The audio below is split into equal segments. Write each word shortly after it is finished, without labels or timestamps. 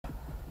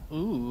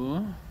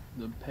Ooh,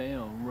 the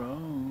pale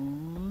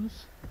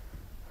rose.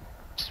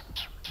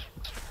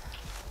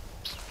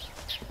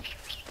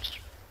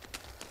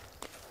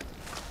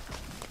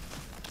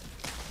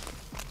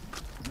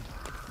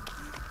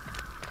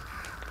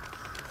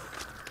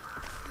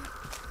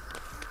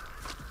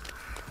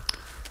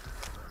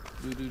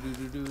 Do do do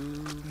do do.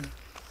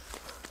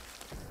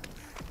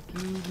 Do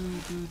do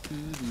do do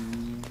do.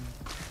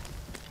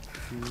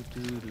 Do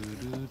do do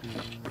do do.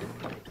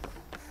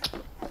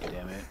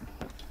 Damn it.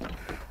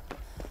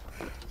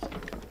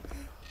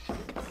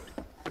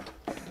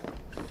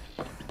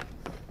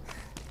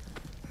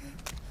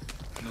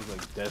 Looks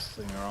like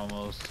Deathslinger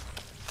almost.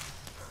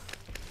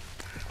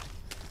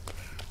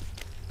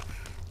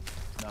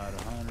 Not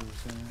 100%.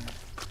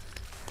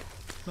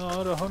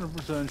 Not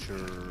 100%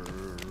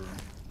 sure.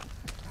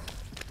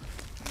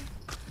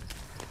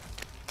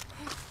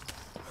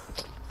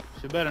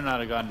 She better not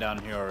have gone down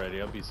here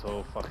already. I'll be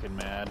so fucking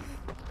mad.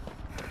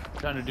 I'm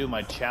trying to do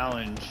my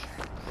challenge.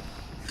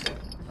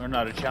 Or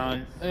not a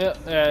challenge.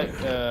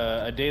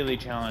 A daily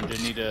challenge.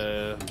 I need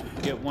to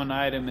get one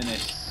item and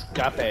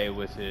escape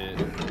with it.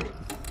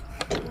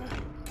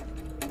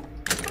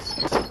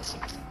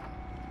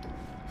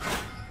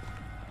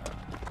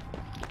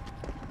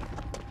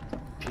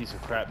 Piece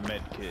of crap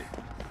med kit.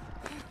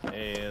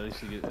 Hey, at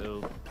least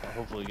it'll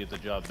hopefully get the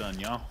job done,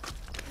 y'all.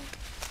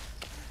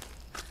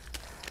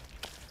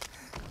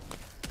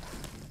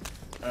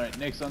 Alright,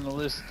 next on the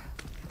list,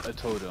 a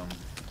totem.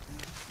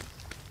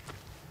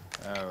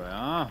 There we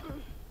are.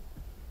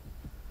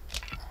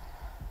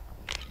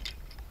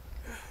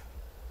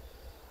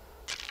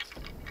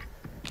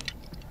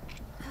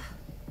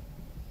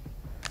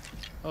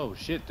 Oh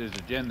shit, there's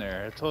a gen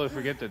there. I totally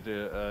forget that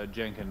the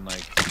gen can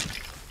like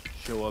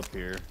show up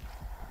here.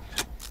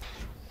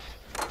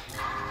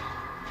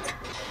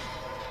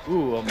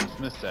 Ooh, almost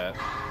missed that.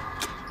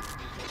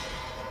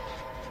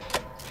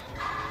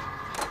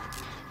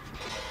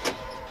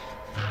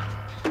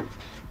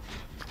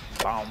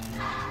 Bam.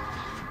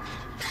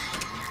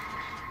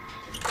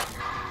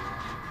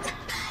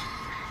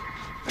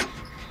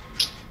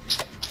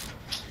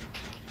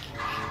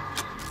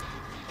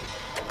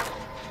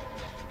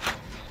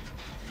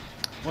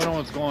 Wonder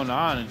what's going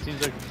on. It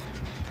seems like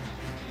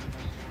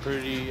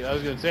pretty. I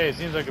was gonna say it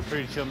seems like a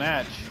pretty chill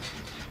match.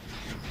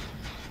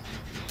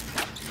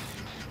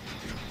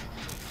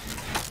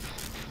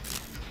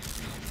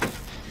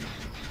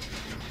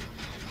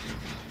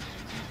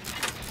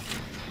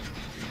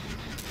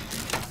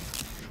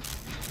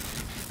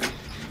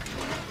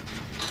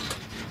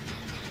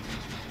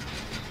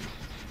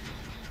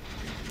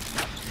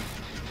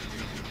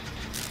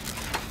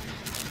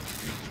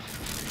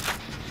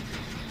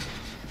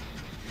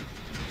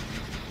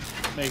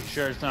 Making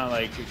sure it's not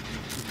like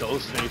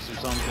Ghostface or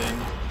something.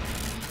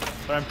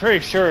 But I'm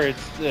pretty sure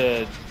it's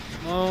the.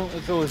 Well,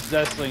 if it was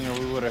Deathslinger,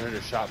 we would have heard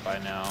a shot by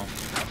now.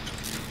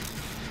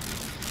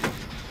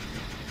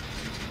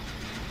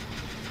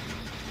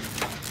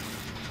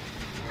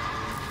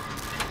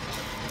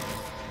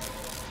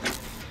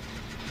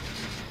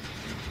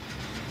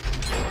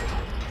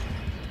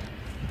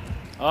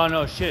 Oh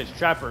no, shit, it's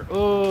Trapper.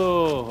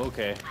 Oh,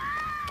 okay.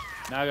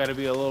 Now I gotta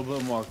be a little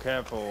bit more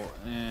careful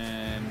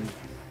and.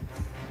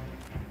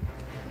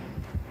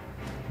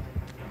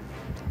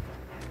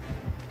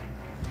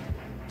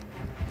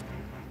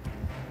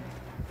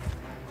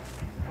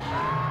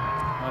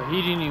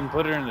 He didn't even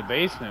put her in the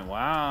basement.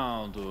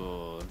 Wow,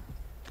 dude.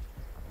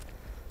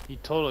 He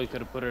totally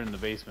could have put her in the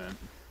basement.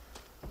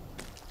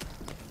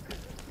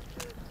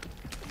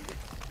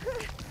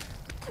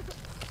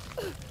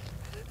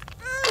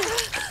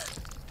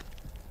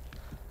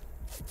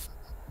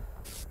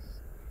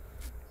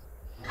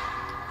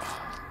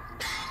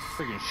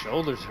 Freaking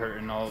shoulders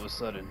hurting all of a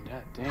sudden.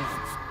 God damn.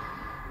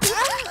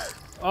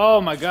 Oh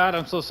my god,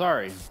 I'm so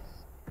sorry.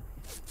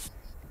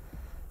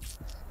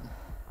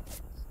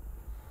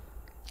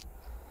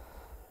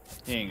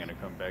 He ain't gonna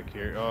come back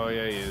here. Oh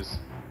yeah, he is.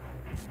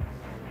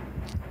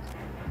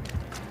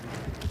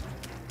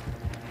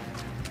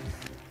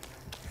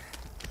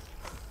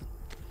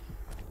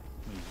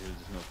 Make sure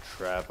there's no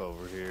trap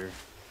over here.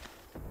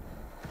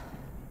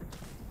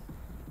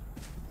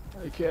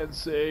 I can't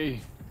say.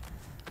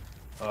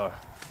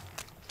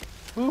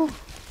 Whew.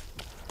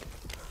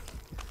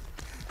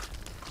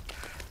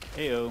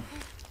 Heyo.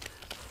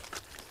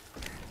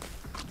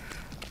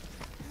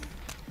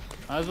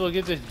 Might as well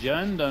get this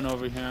gen done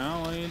over here, huh?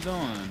 What are you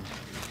doing?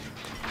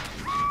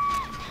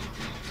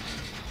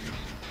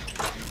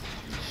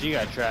 She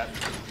got trapped.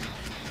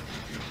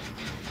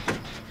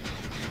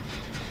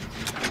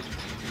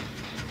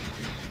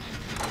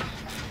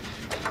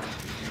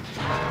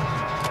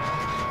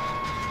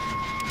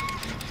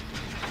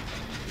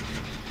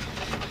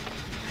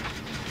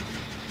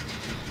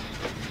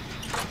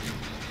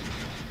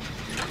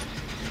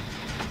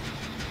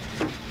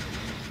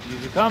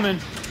 These are coming.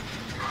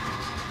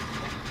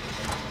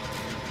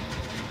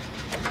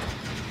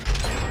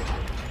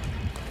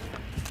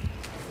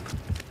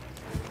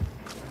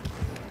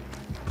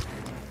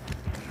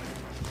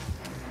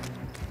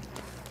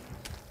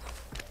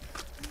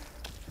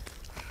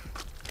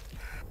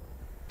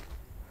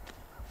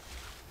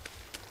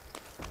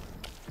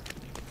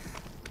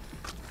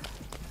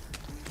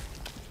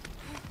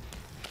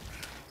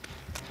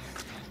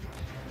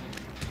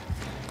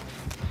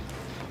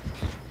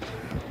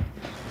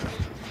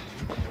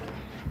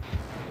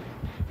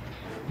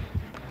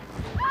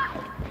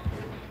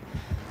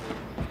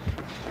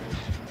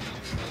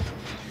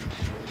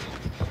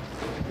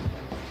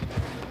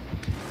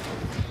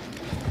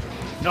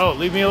 No,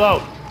 leave me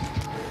alone.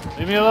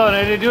 Leave me alone.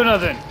 I didn't do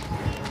nothing.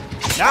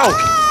 No!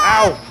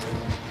 Ow!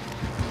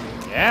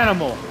 You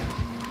animal.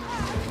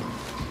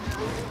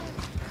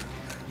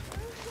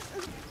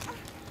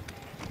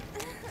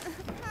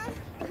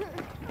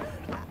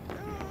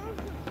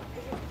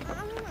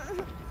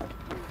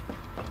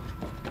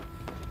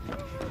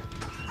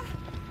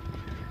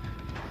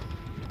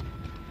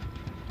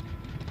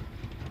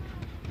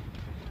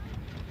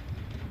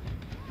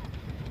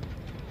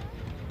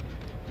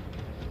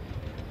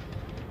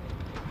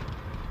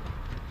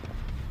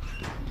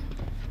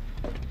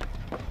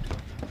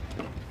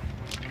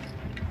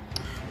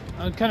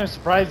 I'm kind of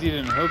surprised you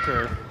didn't hook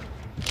her.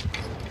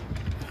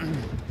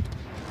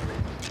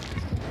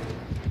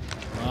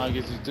 Well, I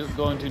guess he's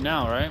going to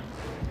now, right?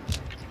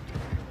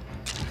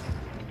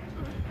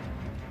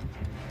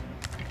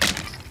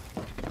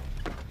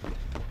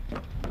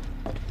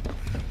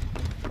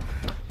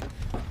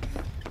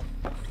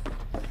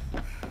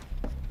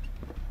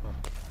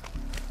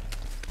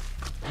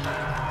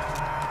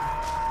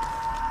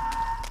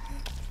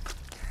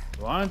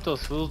 Why aren't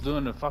those fools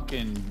doing the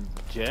fucking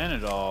gen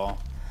at all?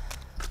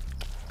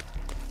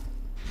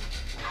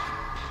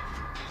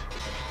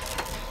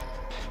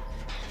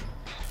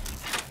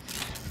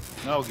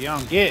 No,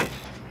 Gyeong, get!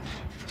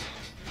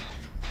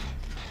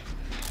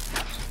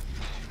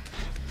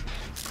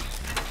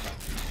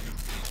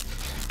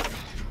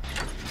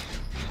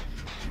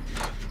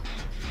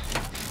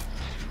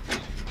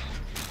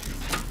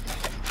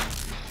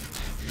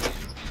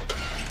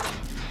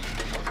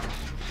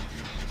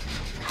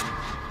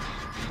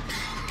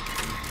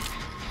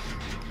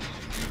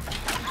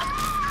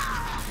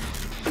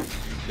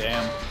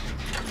 Damn.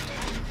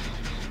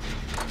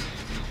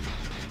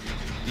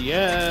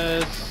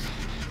 Yes.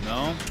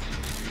 No.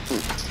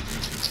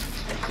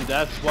 See,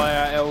 that's why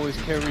I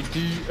always carry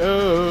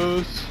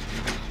DS.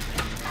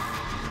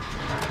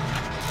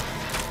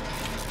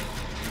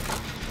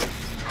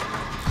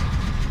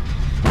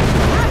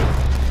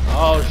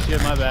 Oh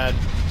shit, my bad.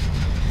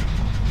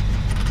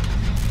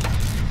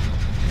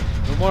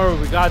 Don't worry,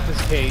 we got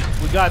this, Kate.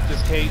 We got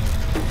this, Kate.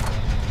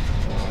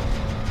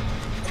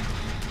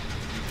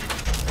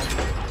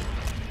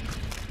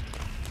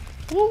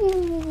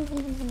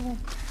 Woo.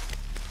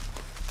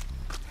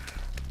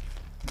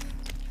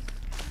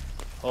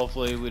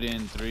 Hopefully we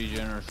didn't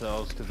 3-gen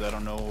ourselves, because I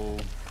don't know.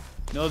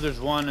 No, there's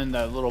one in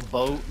that little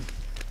boat.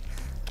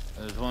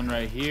 There's one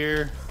right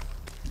here.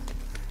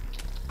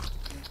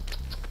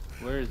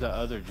 Where is that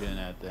other gen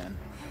at then?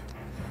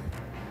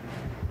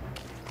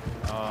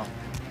 I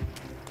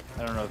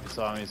don't know if you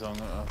saw me, so I'm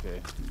gonna,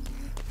 okay.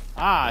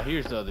 Ah,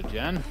 here's the other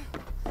gen.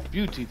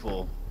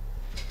 Beautiful.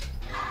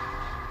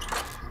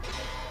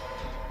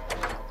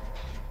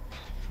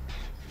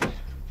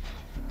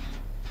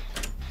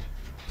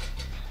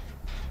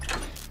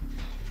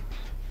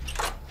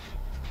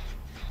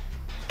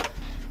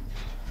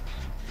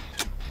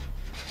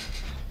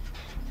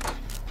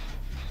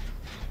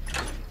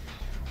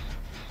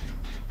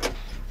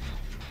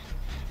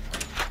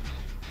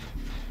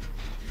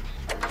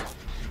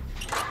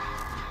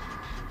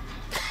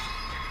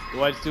 The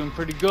white's doing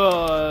pretty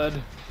good.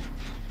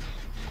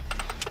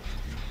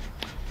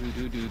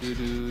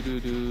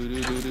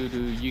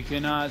 You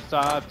cannot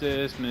stop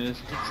this, Mr.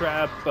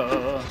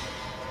 Trapper.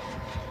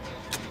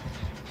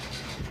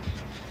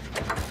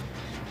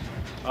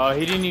 Oh,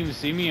 he didn't even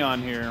see me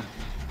on here.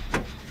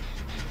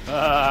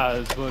 Ah,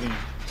 that's funny.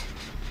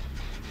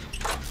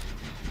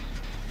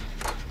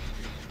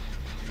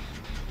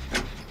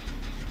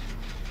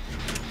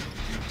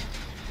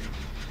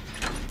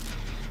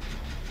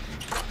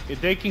 If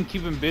they can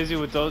keep him busy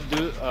with those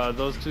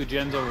two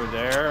gens over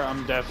there,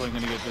 I'm definitely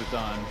gonna get this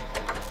done.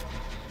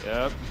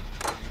 Yep.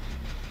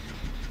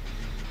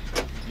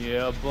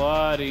 Yeah,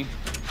 buddy.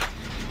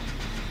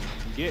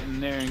 Getting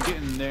there and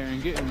getting there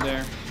and getting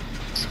there.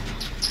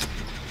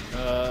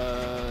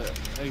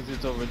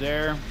 Exits over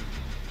there.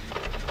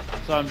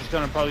 So I'm just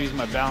gonna probably use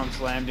my balance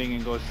landing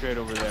and go straight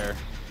over there.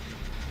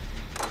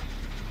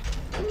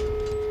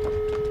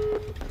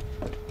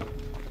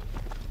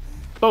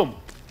 Boom.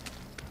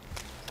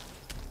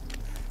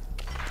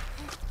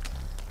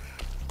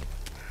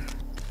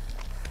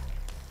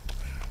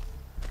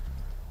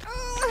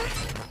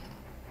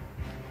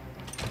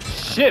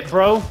 Shit,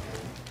 bro.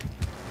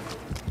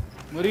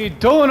 What are you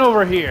doing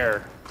over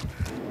here?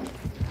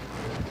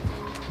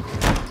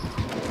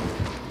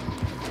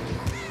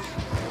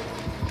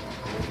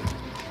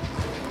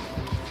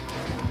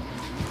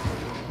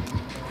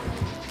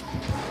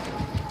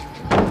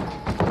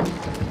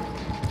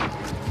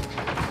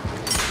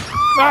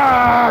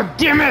 Ah,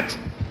 damn it!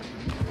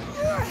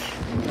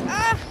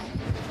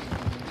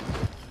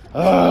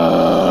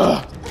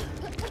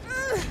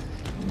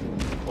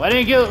 Why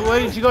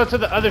didn't you go to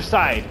the other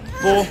side,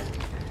 fool?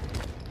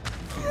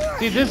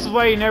 See, this is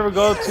why you never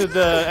go to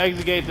the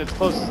exit gate that's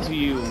closest to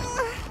you.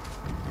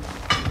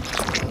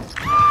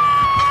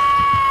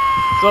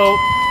 So,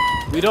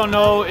 we don't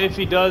know if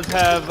he does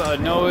have a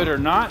know-it or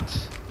not.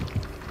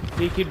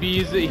 He could be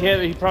using,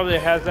 he probably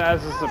has that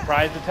as a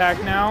surprise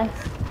attack now.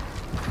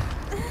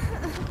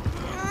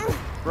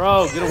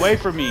 Bro, get away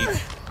from me.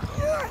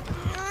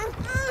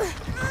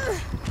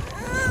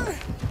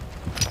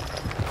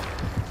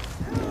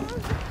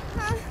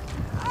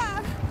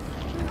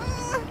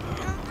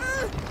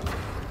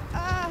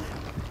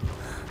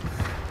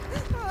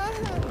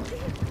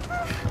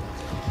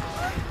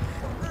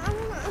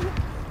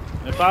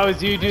 If I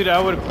was you, dude,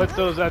 I would have put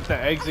those at the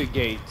exit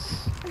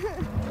gates.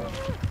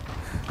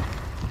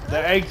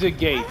 The exit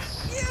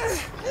gates.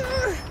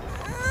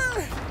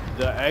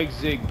 The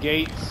exit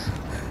gates.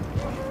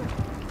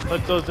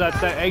 Put those at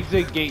the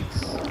exit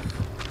gates.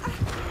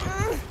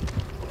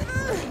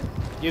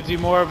 Gives you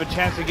more of a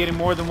chance of getting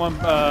more than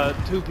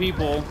two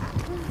people.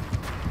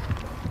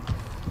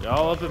 You're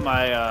all up in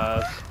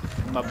my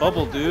my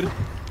bubble, dude.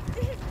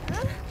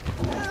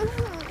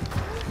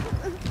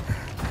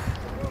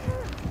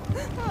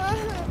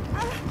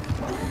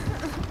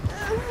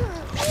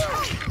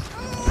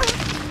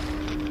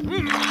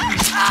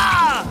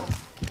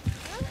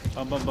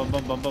 Bum bum bum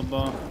bum bum bum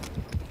bum.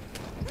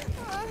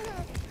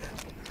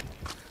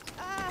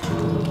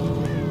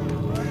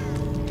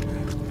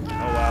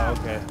 Oh wow,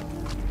 okay.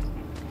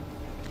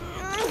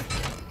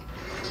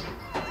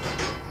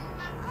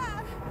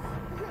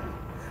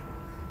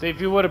 See,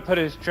 if you would have put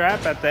his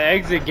trap at the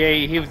exit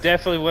gate, he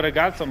definitely would have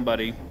got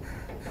somebody.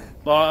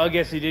 Well, I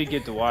guess he did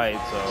get Dwight,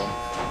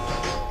 so.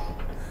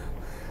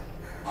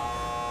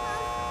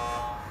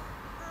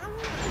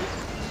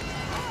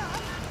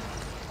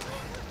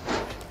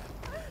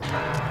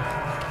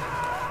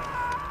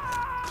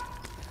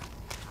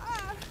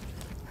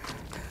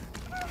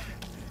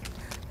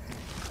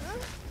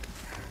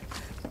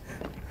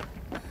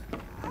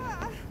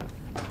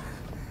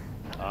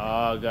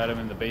 Oh, got him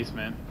in the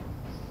basement.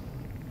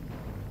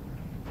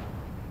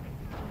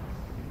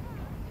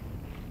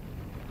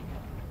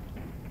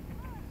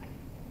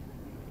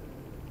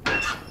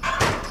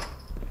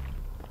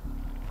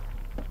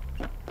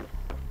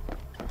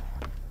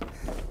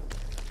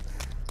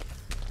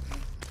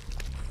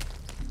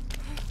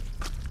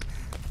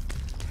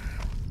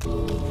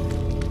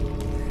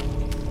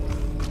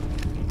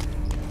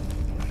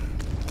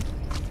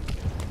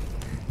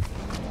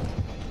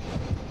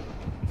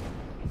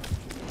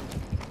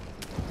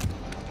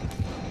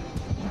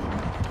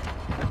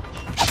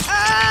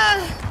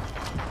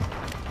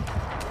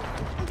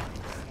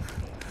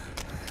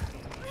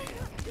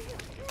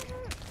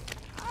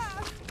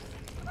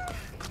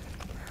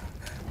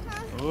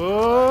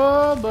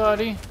 Oh,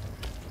 buddy.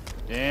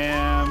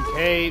 Damn,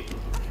 Kate.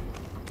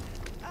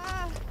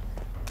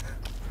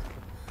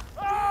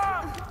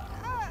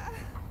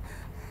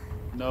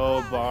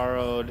 No,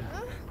 borrowed.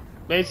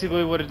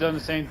 Basically would have done the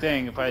same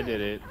thing if I did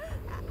it.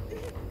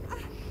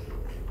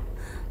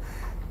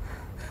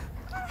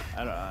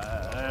 I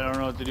don't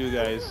know what to do,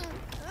 guys.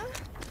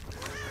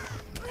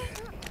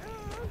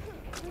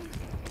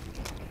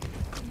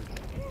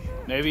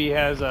 Maybe he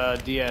has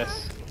a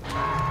DS.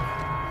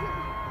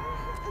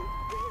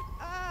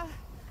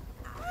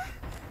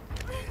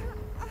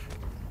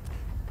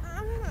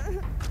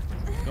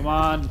 Come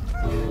on.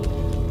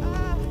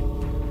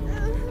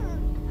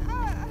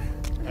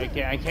 I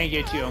can't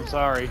get you, I'm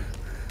sorry.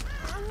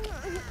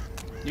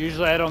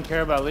 Usually I don't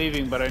care about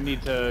leaving, but I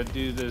need to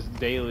do this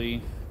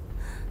daily.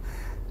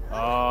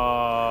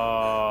 Oh,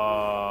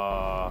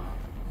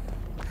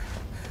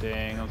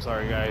 dang, I'm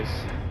sorry, guys.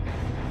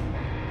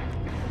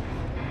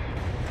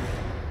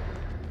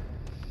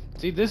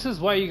 See, this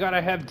is why you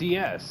gotta have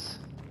DS.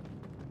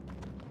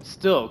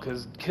 Still,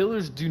 because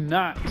killers do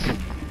not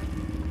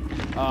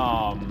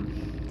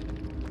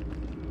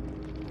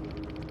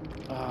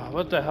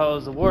what the hell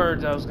is the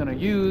words I was gonna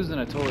use and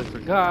I totally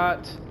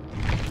forgot.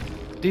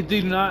 They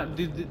do not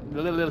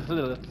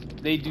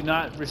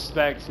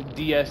respect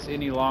DS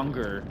any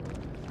longer.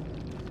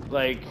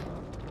 Like,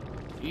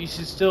 you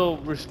should still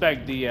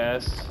respect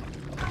DS.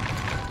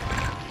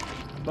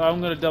 But I'm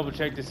gonna double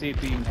check to see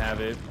if they even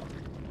have it.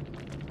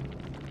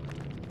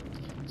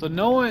 So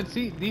no one,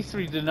 see, these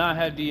three did not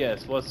have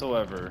DS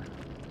whatsoever.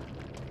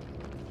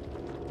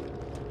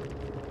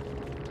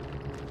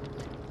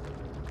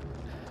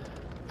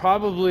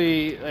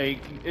 Probably,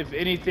 like, if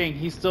anything,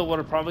 he still would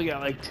have probably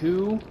got like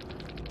 2,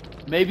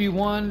 maybe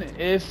 1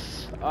 if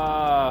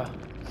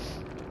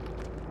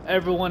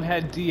everyone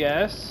had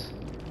DS,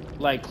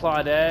 like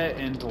Claudette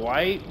and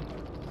Dwight.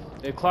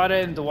 If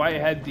Claudette and Dwight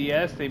had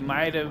DS, they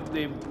might have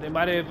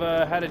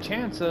had a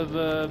chance of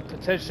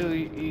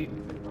potentially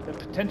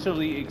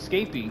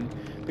escaping,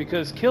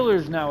 because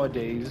killers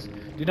nowadays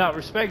do not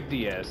respect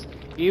DS.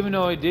 Even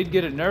though it did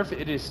get a nerf,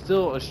 it is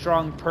still a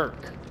strong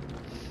perk.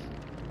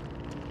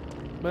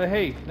 But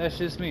hey, that's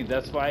just me.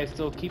 That's why I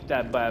still keep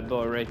that bad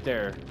boy right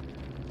there.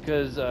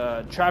 Because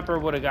Trapper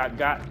would have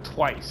got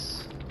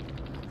twice.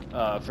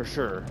 For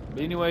sure.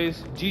 But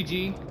anyways,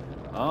 GG.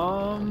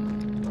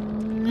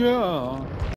 Yeah.